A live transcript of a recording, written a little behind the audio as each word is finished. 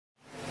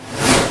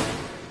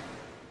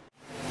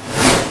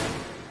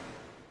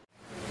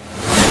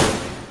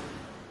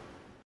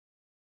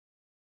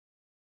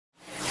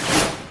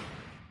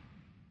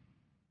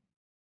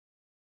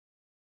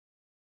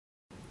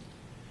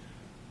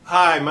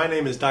Hi, my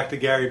name is Dr.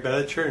 Gary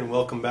Boetticher and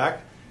welcome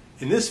back.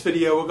 In this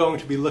video we're going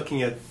to be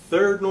looking at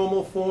third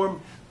normal form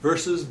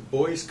versus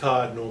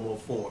Boyce-Codd Normal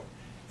Form.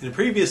 In the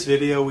previous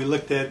video we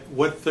looked at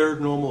what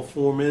third normal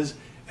form is,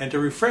 and to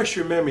refresh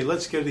your memory,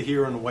 let's get it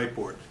here on the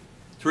whiteboard.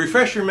 To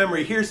refresh your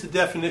memory, here's the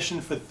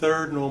definition for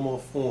third normal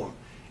form.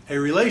 A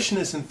relation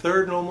is in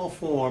third normal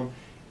form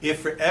if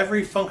for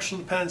every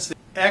functional dependency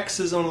x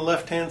is on the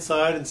left hand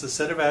side, it's a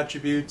set of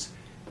attributes,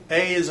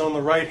 a is on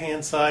the right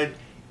hand side,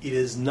 it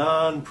is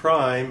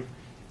non-prime,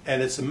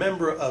 and it's a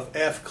member of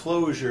F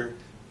closure,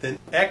 then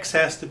X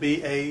has to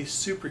be a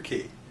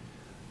superkey.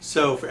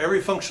 So for every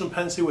functional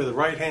dependency where the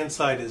right hand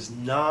side is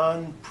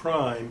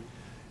non-prime,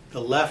 the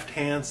left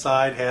hand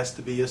side has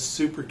to be a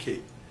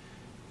superkey.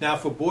 Now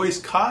for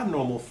Boyce-Codd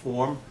normal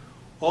form,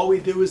 all we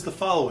do is the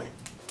following.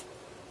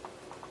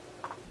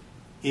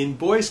 In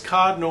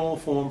Boyce-Codd normal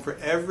form, for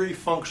every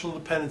functional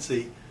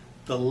dependency,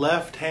 the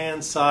left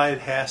hand side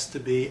has to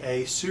be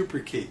a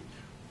superkey,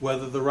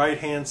 whether the right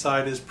hand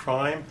side is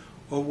prime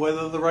or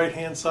whether the right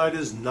hand side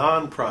is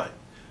non-prime.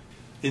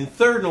 In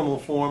third normal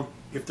form,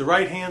 if the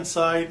right hand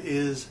side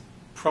is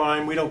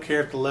prime, we don't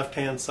care if the left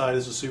hand side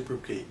is a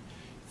superkey.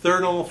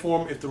 Third normal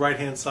form, if the right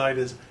hand side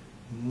is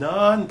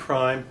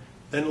non-prime,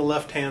 then the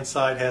left hand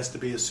side has to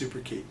be a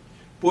superkey.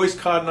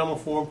 Boyce-Codd normal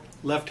form,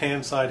 left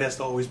hand side has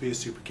to always be a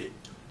superkey.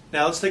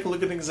 Now let's take a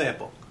look at an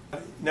example.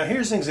 Now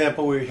here's an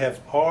example where we have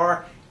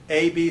R,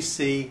 A, B,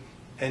 C,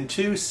 and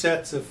two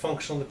sets of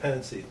functional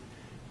dependencies.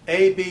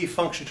 A, B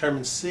function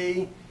determines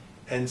C,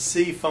 and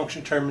C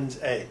function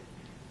determines A.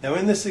 Now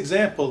in this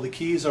example, the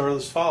keys are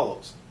as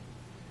follows.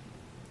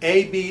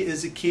 A, B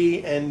is a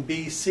key and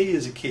B, C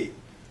is a key.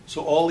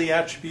 So all the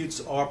attributes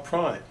are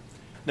prime.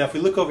 Now if we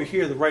look over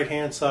here, the right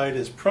hand side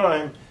is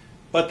prime,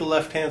 but the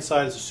left hand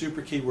side is a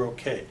superkey, we're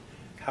okay.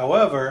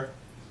 However,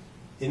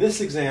 in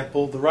this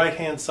example, the right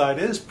hand side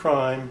is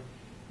prime,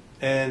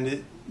 and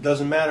it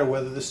doesn't matter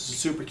whether this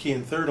is a superkey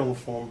in third normal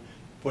form,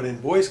 but in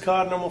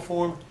Boyce-Codd normal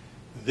form,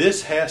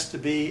 this has to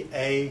be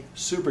a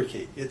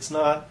superkey. It's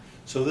not,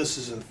 so this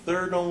is in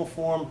third normal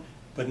form,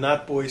 but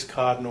not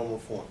Boyce-Codd normal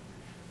form.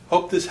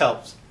 Hope this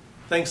helps.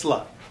 Thanks a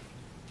lot.